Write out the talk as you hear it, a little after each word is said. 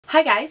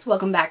Hi guys,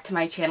 welcome back to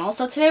my channel.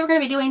 So today we're going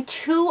to be doing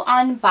two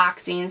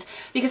unboxings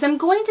because I'm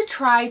going to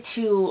try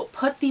to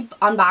put the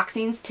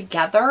unboxings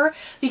together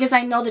because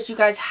I know that you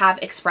guys have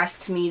expressed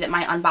to me that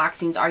my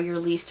unboxings are your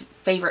least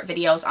favorite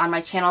videos on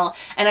my channel,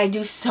 and I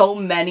do so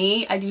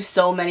many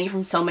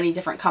from so many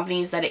different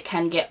companies that it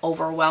can get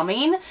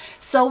overwhelming.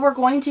 So we're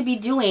going to be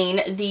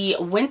doing the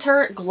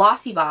winter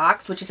glossy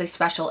box, which is a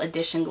special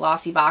edition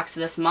glossy box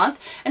this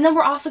month, and then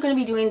we're also going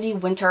to be doing the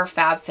winter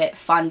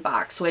FabFitFun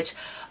box, which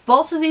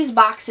both of these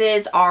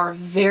boxes are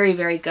very,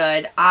 very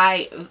good.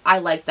 I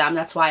like them.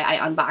 That's why I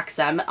unbox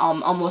them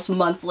almost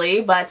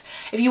monthly. But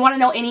if you want to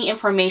know any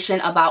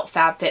information about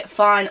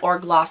FabFitFun or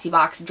Glossy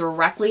Box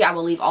directly, I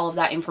will leave all of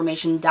that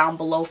information down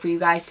below for you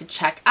guys to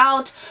check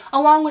out,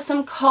 along with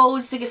some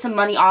codes to get some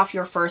money off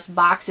your first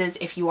boxes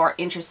if you are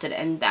interested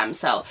in them.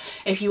 So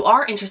if you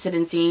are interested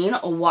in seeing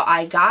what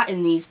I got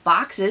in these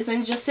boxes,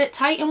 then just sit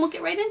tight and we'll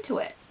get right into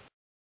it.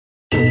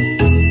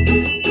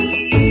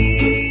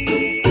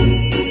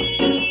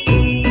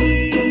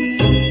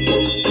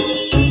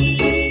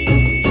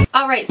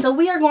 Alright, so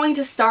we are going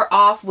to start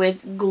off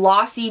with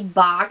Glossy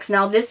Box.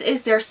 Now this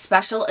is their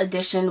special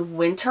edition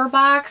winter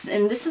box,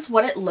 and this is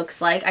what it looks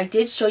like. I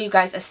did show you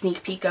guys a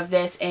sneak peek of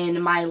this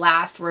in my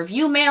last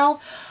review mail.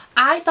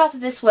 I thought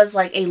that this was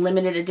like a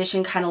limited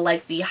edition, kind of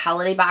like the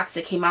holiday box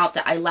that came out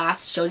that I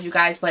last showed you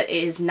guys, but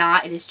it is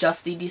not. It is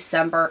just the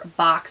December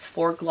box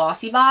for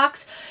Glossy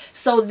Box.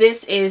 So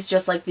this is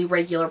just like the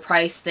regular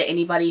price that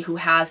anybody who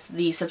has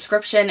the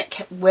subscription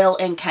will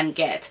and can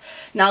get.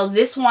 Now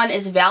this one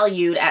is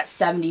valued at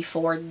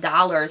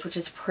 $74, which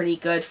is pretty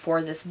good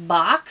for this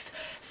box.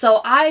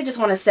 So I just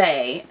want to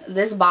say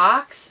this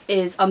box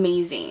is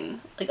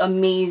amazing. Like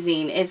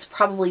amazing. It's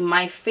probably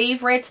my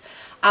favorite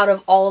out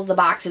of all of the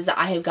boxes that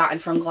I have gotten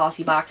from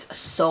Glossy Box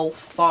so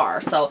far.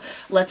 So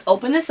let's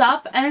open this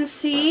up and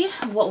see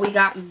what we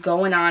got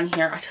going on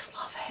here. I just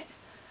love it.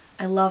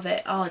 I love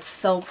it. Oh, it's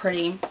so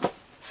pretty.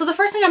 So the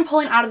first thing I'm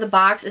pulling out of the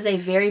box is a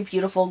very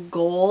beautiful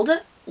gold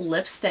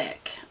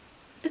lipstick.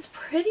 It's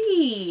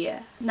pretty.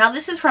 Now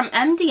this is from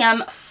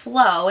MDM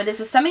Flow. It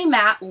is a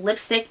semi-matte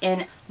lipstick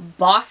in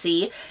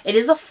Bossy. It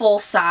is a full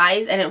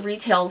size and it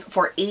retails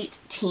for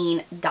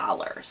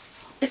 $18.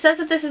 It says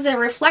that this is a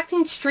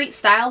reflecting street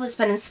style that's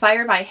been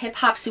inspired by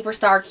hip-hop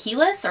superstar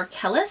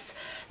Kelis.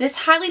 This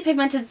highly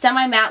pigmented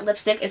semi-matte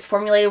lipstick is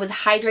formulated with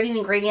hydrating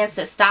ingredients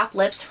that stop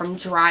lips from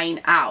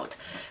drying out.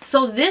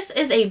 So this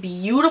is a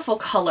beautiful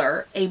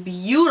color,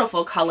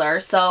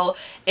 So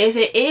if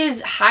it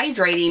is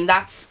hydrating,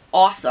 that's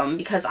awesome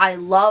because I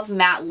love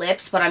matte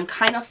lips, but I'm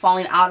kind of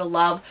falling out of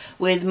love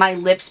with my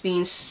lips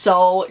being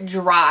so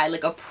dry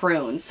like a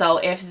prune. So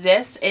if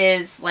this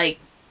is like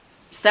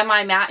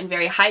semi-matte and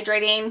very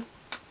hydrating,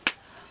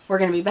 we're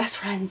going to be best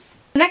friends.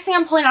 The next thing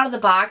I'm pulling out of the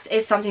box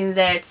is something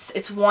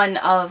it's one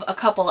of a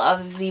couple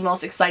of the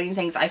most exciting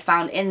things I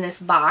found in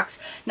this box.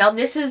 Now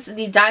this is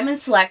the Diamond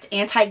Select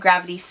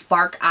Anti-Gravity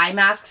Spark Eye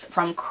Masks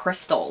from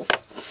Crystals.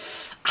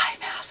 Eye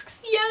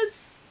masks,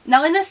 yes!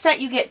 Now in this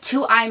set you get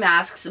 2 eye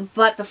masks,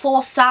 but the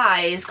full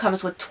size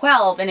comes with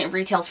 12 and it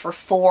retails for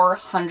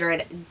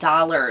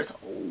 $400.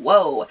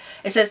 Whoa.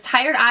 It says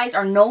tired eyes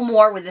are no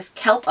more with this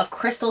Kelp of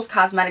Crystals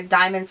Cosmetic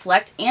Diamond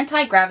Select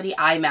Anti-Gravity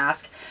Eye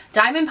Mask.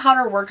 Diamond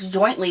powder works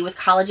jointly with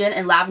collagen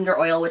and lavender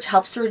oil, which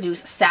helps to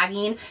reduce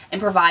sagging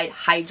and provide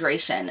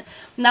hydration.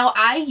 Now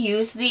I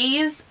used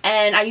these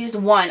and I used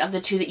one of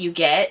the 2 that you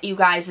get. You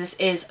guys, this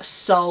is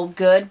so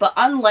good, but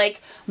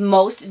unlike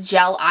most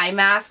gel eye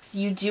masks,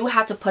 you do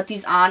have to put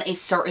these on a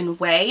certain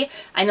way.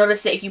 I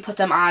noticed that if you put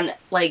them on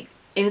like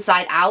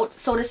inside out,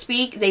 so to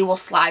speak, they will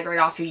slide right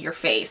off of your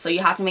face. So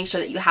you have to make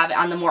sure that you have it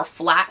on the more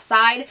flat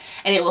side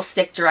and it will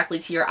stick directly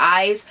to your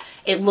eyes.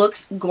 It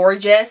looks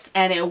gorgeous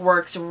and it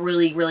works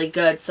really, really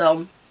good.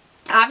 So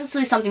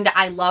obviously something that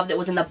I love that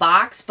was in the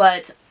box,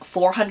 but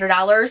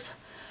 $400,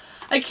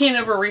 I can't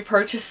ever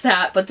repurchase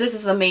that, but this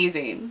is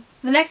amazing.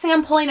 The next thing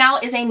I'm pulling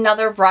out is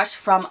another brush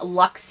from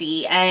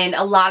Luxy, and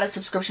a lot of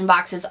subscription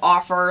boxes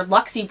offer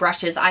Luxy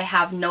brushes, I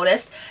have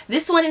noticed.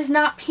 This one is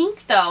not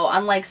pink though,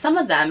 unlike some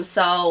of them,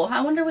 so I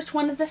wonder which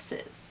one this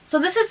is. So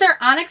this is their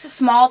Onyx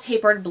Small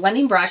Tapered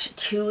Blending Brush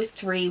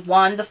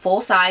 231. The full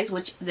size,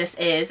 which this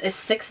is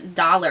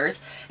 $6.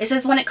 It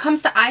says when it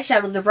comes to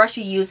eyeshadow, the brush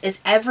you use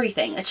is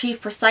everything. Achieve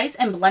precise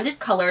and blended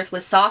colors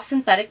with soft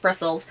synthetic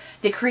bristles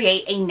that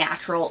create a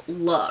natural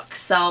look.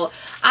 So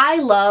I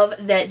love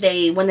that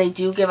when they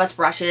do give us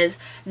brushes,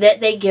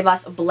 that they give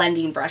us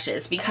blending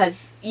brushes,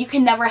 because you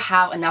can never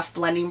have enough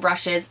blending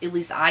brushes. At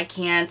least I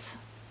can't.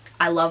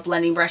 I love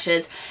blending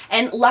brushes,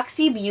 and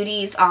Luxy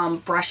Beauty's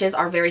brushes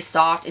are very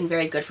soft and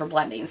very good for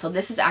blending, so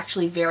this is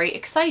actually very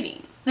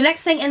exciting. The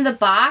next thing in the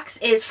box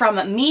is from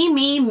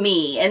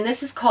Me, and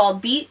this is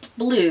called Beat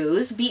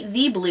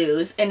the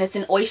Blues, and it's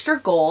an oyster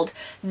gold.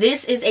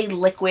 This is a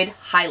liquid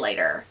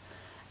highlighter,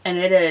 and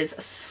it is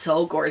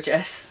so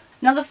gorgeous.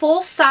 Now the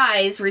full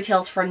size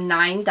retails for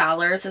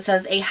 $9. It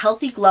says a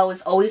healthy glow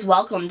is always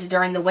welcomed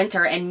during the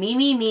winter, and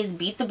Me's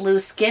Beat the Blue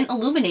Skin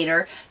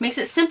Illuminator makes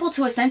it simple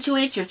to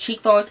accentuate your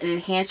cheekbones and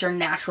enhance your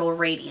natural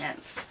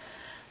radiance.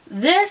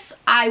 This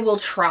I will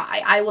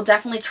try. I will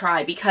definitely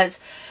try because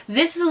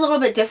this is a little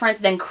bit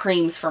different than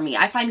creams for me.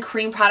 I find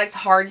cream products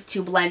hard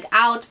to blend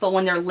out, but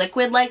when they're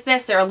liquid like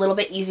this, they're a little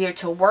bit easier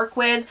to work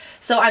with.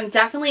 So I'm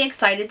definitely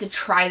excited to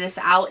try this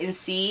out and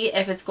see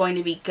if it's going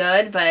to be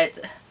good, but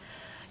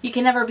you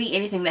can never beat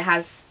anything that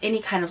has any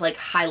kind of like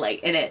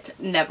highlight in it.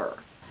 Never.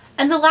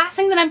 And the last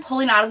thing that I'm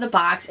pulling out of the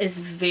box is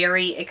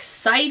very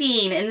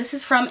exciting. And this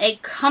is from a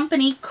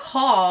company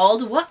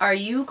called, what are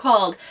you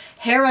called?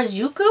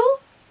 Harajuku,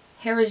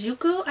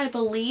 I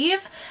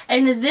believe.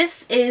 And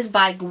this is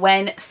by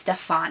Gwen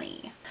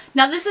Stefani.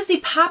 Now this is the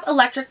Pop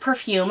Electric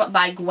Perfume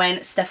by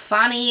Gwen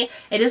Stefani.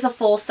 It is a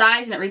full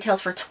size and it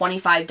retails for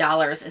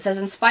 $25. It says,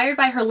 inspired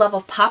by her love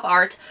of pop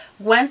art,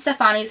 Gwen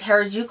Stefani's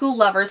Harajuku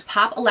Lovers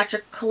Pop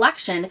Electric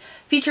Collection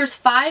features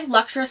 5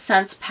 luxurious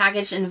scents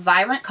packaged in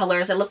vibrant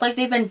colors that look like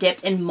they've been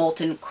dipped in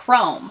molten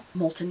chrome.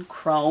 Molten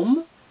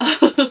chrome?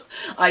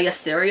 Are you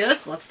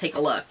serious? Let's take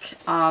a look.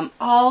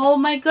 Oh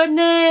my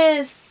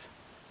goodness.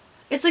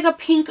 It's like a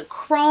pink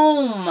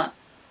chrome.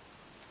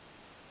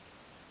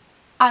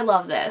 I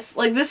love this.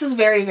 Like, this is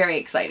very, very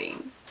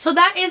exciting. So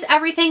that is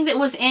everything that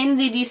was in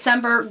the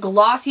December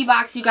Glossy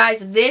box, you guys.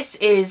 This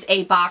is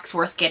a box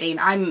worth getting.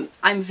 I'm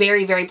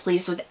very, very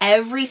pleased with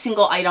every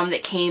single item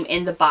that came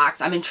in the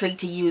box. I'm intrigued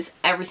to use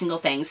every single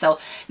thing. So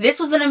this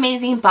was an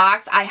amazing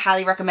box. I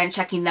highly recommend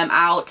checking them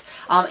out.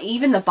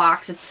 Even the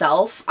box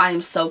itself, I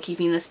am so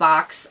keeping this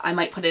box. I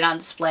might put it on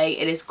display.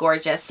 It is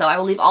gorgeous. So I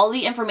will leave all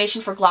the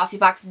information for Glossy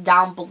Box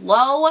down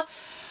below.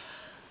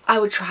 I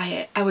would try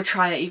it. I would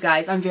try it, you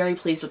guys. I'm very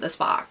pleased with this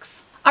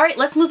box. Alright,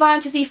 let's move on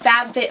to the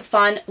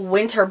FabFitFun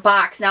winter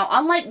box. Now,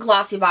 unlike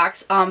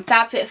GlossyBox,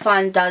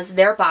 FabFitFun does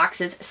their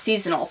boxes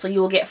seasonal, so you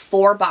will get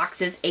 4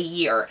 boxes a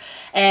year.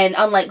 And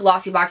unlike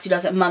GlossyBox, who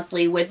does it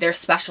monthly with their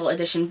special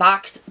edition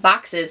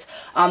boxes,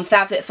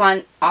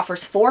 FabFitFun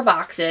offers 4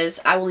 boxes.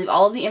 I will leave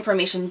all of the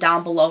information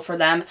down below for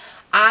them.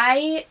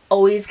 I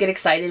always get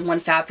excited when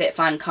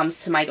FabFitFun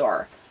comes to my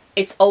door.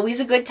 It's always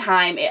a good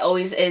time. It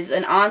always is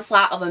an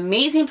onslaught of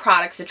amazing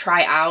products to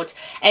try out.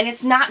 And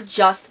it's not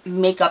just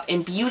makeup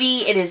and beauty.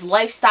 It is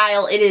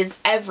lifestyle. It is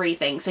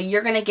everything. So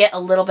you're going to get a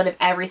little bit of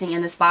everything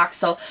in this box.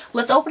 So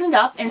let's open it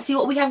up and see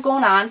what we have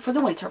going on for the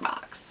winter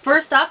box.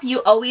 First up,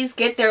 you always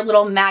get their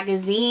little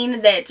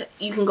magazine that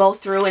you can go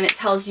through, and it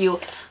tells you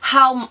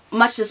how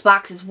much this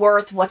box is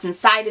worth, what's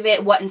inside of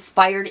it, what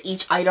inspired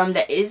each item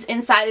that is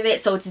inside of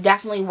it. So it's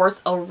definitely worth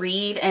a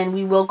read, and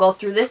we will go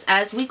through this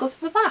as we go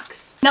through the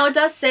box. Now, it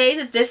does say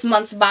that this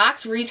month's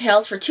box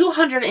retails for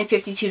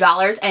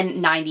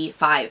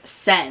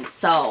 $252.95.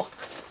 So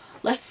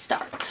let's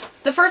start.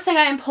 The first thing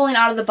I am pulling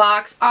out of the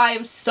box, I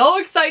am so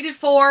excited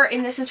for,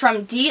 and this is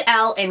from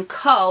DL &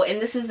 Co.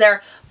 And this is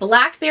their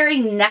Blackberry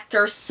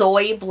Nectar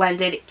Soy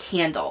Blended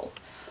Candle.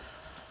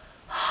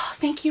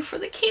 Thank you for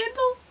the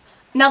candle.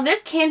 Now,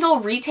 this candle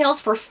retails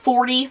for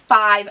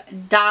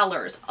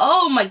 $45.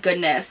 Oh my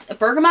goodness.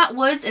 Bergamot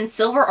Woods in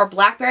silver or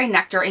blackberry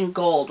nectar in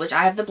gold, which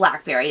I have the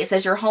blackberry. It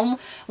says your home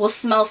will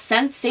smell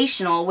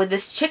sensational with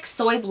this chick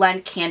soy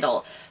blend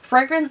candle.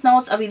 Fragrance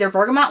notes of either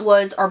bergamot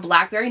woods or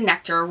blackberry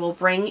nectar will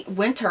bring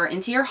winter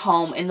into your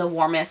home in the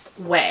warmest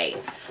way.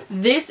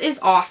 This is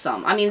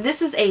awesome. I mean,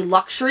 this is a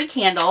luxury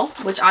candle,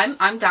 which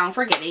I'm down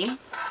for getting.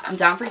 I'm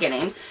down for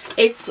getting.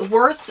 It's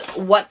worth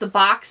what the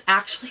box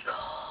actually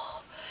costs.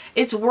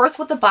 It's worth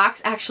what the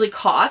box actually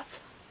costs,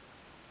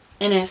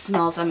 and it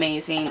smells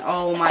amazing.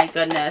 Oh my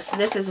goodness.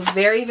 This is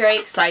very, very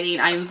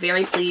exciting. I'm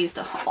very pleased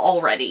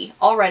already.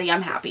 Already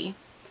I'm happy.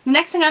 The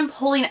next thing I'm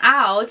pulling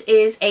out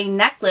is a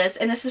necklace,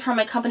 and this is from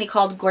a company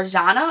called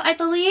Gorjana, I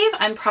believe.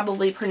 I'm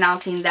probably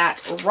pronouncing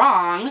that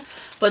wrong,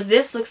 but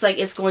this looks like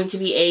it's going to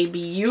be a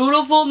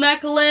beautiful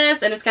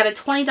necklace, and it's got a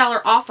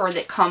 $20 offer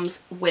that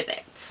comes with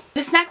it.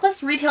 This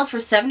necklace retails for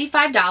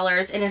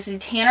 $75 and is a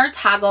Tanner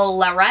Toggle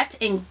Larette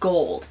in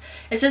gold.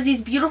 It says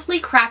these beautifully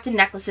crafted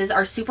necklaces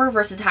are super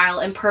versatile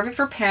and perfect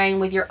for pairing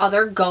with your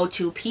other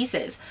go-to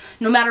pieces.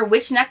 No matter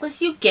which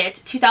necklace you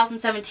get,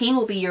 2017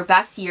 will be your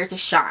best year to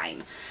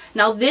shine.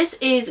 Now, this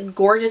is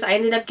gorgeous. I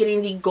ended up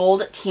getting the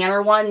gold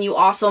Tanner one. You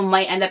also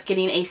might end up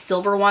getting a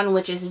silver one,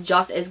 which is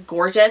just as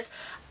gorgeous.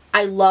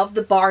 I love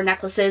the bar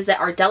necklaces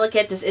that are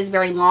delicate. This is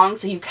very long,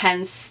 so you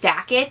can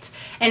stack it.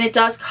 And it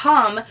does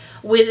come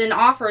with an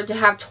offer to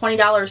have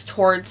 $20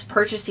 towards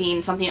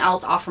purchasing something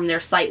else off from their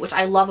site, which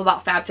I love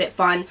about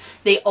FabFitFun.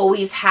 They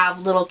always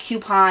have little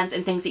coupons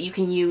and things that you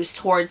can use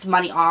towards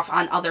money off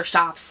on other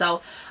shops.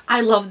 So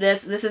I love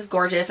this. This is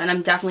gorgeous, and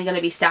I'm definitely going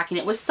to be stacking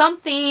it with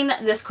something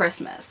this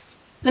Christmas.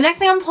 The next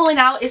thing I'm pulling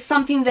out is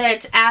something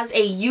that, as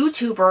a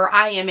YouTuber,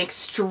 I am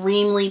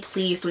extremely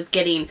pleased with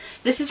getting.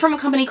 This is from a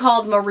company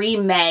called Marie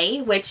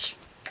May, which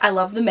I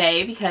love the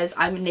May because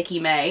I'm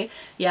Niki May.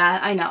 Yeah,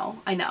 I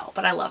know,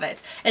 but I love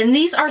it. And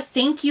these are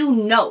thank you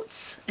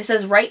notes. It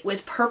says write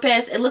with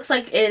purpose. It looks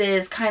like it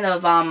is kind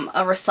of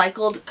a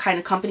recycled kind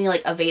of company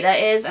like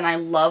Aveda is, and I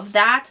love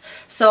that.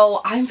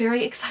 So I'm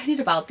very excited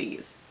about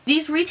these.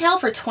 These retail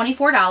for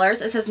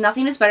 $24. It says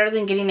nothing is better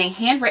than getting a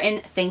handwritten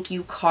thank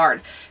you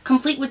card.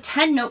 Complete with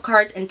 10 note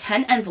cards and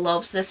 10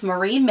 envelopes, this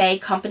Marie May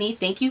Company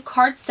thank you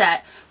card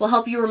set will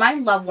help you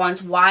remind loved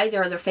ones why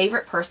they're their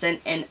favorite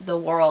person in the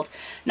world.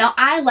 Now,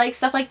 I like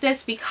stuff like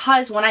this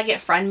because when I get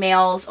friend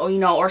mails or,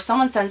 or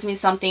someone sends me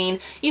something,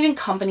 even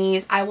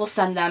companies, I will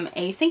send them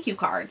a thank you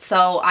card.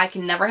 So I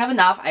can never have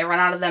enough. I run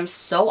out of them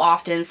so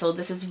often, so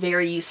this is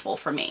very useful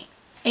for me.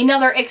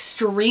 Another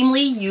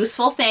extremely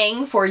useful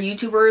thing for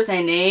YouTubers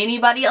and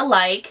anybody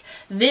alike,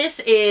 this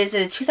is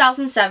a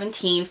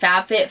 2017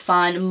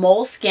 FabFitFun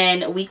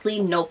Moleskin Weekly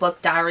Notebook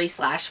Diary /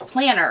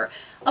 Planner.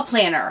 A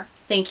planner.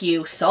 Thank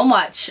you so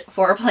much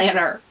for a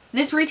planner.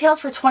 This retails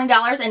for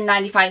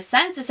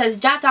 $20.95. It says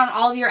jot down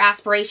all of your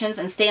aspirations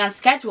and stay on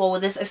schedule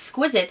with this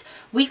exquisite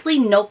weekly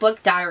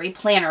notebook diary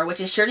planner,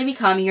 which is sure to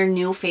become your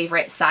new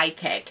favorite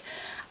sidekick.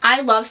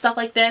 I love stuff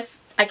like this.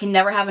 I can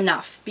never have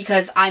enough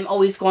because I'm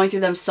always going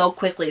through them so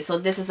quickly. So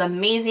this is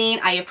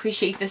amazing. I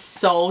appreciate this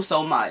so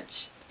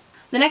much.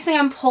 The next thing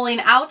I'm pulling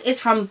out is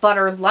from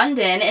Butter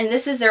London, and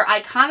this is their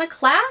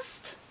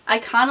Iconoclast,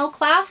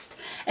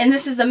 and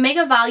this is the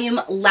Mega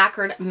Volume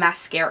Lacquered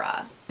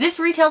Mascara. This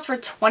retails for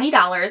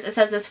 $20. It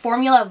says this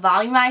formula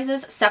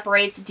volumizes,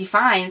 separates,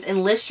 defines,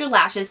 and lifts your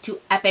lashes to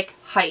epic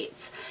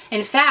heights.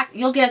 In fact,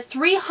 you'll get a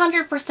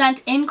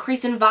 300%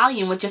 increase in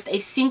volume with just a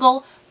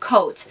single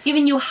coat,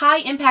 giving you high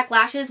impact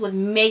lashes with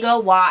mega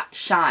watt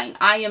shine.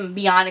 I am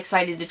beyond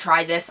excited to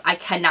try this. I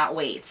cannot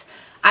wait.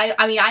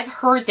 I mean, I've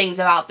heard things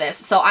about this,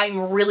 so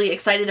I'm really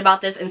excited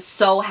about this and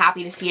so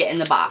happy to see it in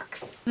the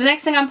box. The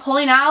next thing I'm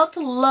pulling out,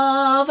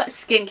 Love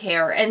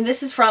Skincare, and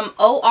this is from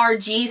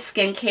ORG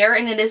Skincare,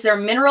 and it is their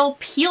Mineral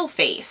Peel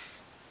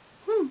Face.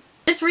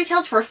 This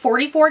retails for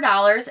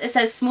 $44. It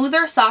says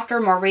smoother, softer,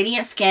 more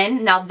radiant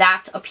skin. Now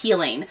that's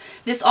appealing.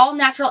 This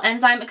all-natural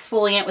enzyme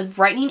exfoliant with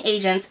brightening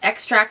agents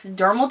extracts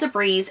dermal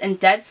debris and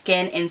dead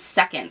skin in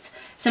seconds.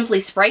 Simply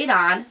spray it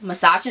on,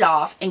 massage it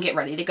off, and get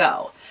ready to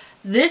go.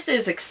 This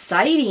is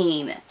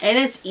exciting and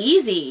it's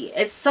easy.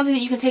 It's something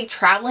that you can take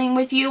traveling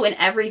with you and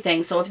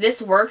everything. So if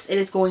this works, it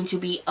is going to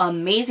be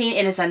amazing.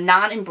 It is a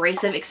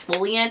non-abrasive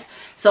exfoliant.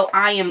 So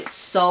I am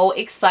so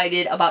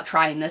excited about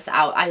trying this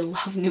out. I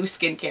love new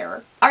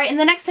skincare. All right, and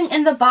the next thing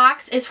in the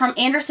box is from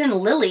Anderson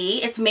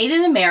Lily. It's Made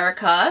in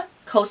America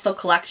Coastal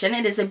Collection.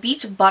 It is a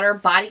beach butter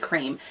body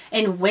cream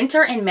in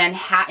winter in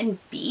Manhattan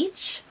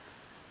Beach.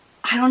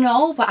 I don't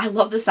know, but I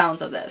love the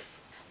sounds of this.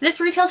 This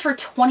retails for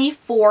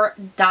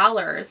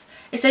 $24.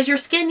 It says your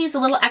skin needs a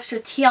little extra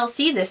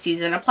TLC this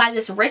season. Apply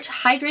this rich,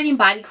 hydrating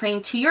body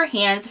cream to your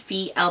hands,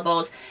 feet,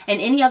 elbows,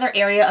 and any other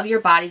area of your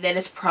body that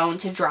is prone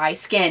to dry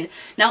skin.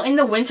 Now, in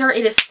the winter,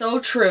 it is so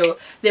true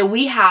that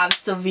we have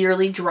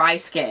severely dry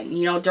skin.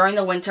 You know, during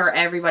the winter,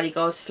 everybody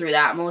goes through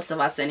that. Most of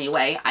us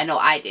anyway. I know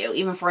I do.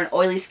 Even for an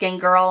oily skin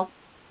girl.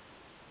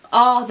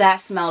 Oh, that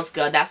smells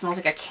good. That smells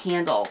like a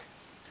candle.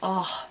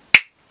 Oh.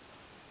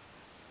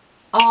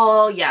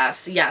 Oh,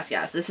 yes, yes,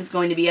 yes. This is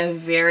going to be a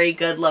very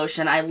good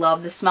lotion. I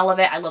love the smell of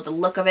it. I love the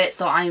look of it.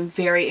 So I am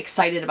very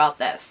excited about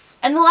this.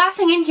 And the last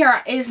thing in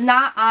here is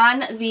not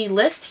on the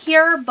list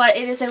here, but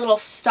it is a little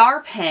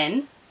star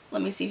pin.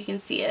 Let me see if you can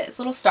see it. It's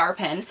a little star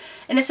pin.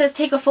 And it says,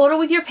 take a photo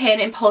with your pin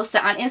and post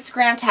it on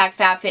Instagram, tag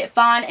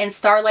FabFitFun and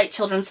Starlight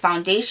Children's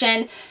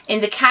Foundation. In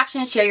the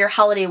caption, share your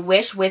holiday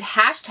wish with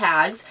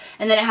hashtags.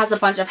 And then it has a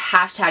bunch of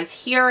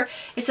hashtags here.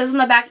 It says on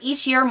the back,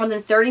 each year, more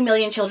than 30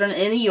 million children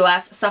in the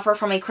U.S. suffer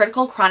from a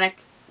critical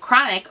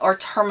chronic or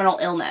terminal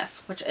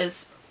illness, which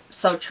is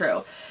so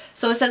true.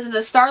 So it says that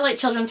the Starlight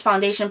Children's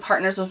Foundation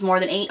partners with more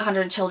than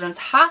 800 children's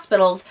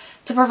hospitals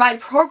to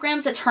provide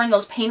programs that turn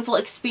those painful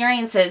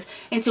experiences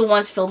into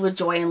ones filled with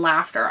joy and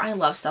laughter. I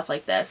love stuff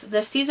like this.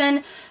 This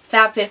season,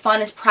 FabFitFun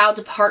is proud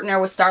to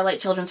partner with Starlight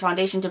Children's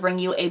Foundation to bring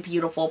you a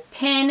beautiful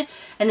pin,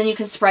 and then you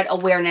can spread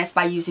awareness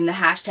by using the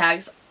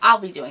hashtags. I'll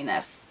be doing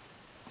this.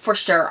 For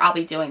sure, I'll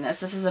be doing this.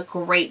 This is a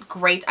great,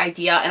 great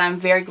idea, and I'm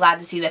very glad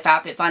to see that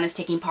FabFitFun is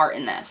taking part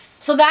in this.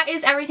 So that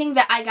is everything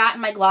that I got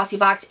in my Glossy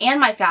box and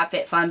my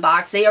FabFitFun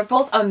box. They are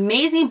both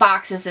amazing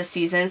boxes this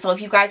season, so if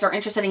you guys are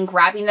interested in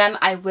grabbing them,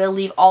 I will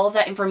leave all of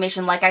that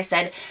information, like I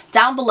said,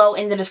 down below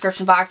in the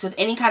description box with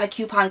any kind of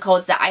coupon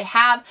codes that I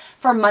have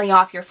for money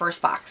off your first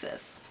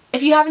boxes.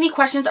 If you have any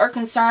questions or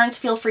concerns,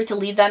 feel free to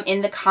leave them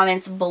in the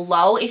comments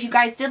below. If you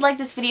guys did like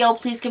this video,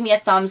 please give me a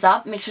thumbs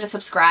up. Make sure to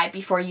subscribe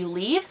before you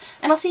leave,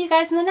 and I'll see you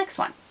guys in the next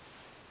one.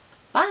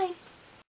 Bye!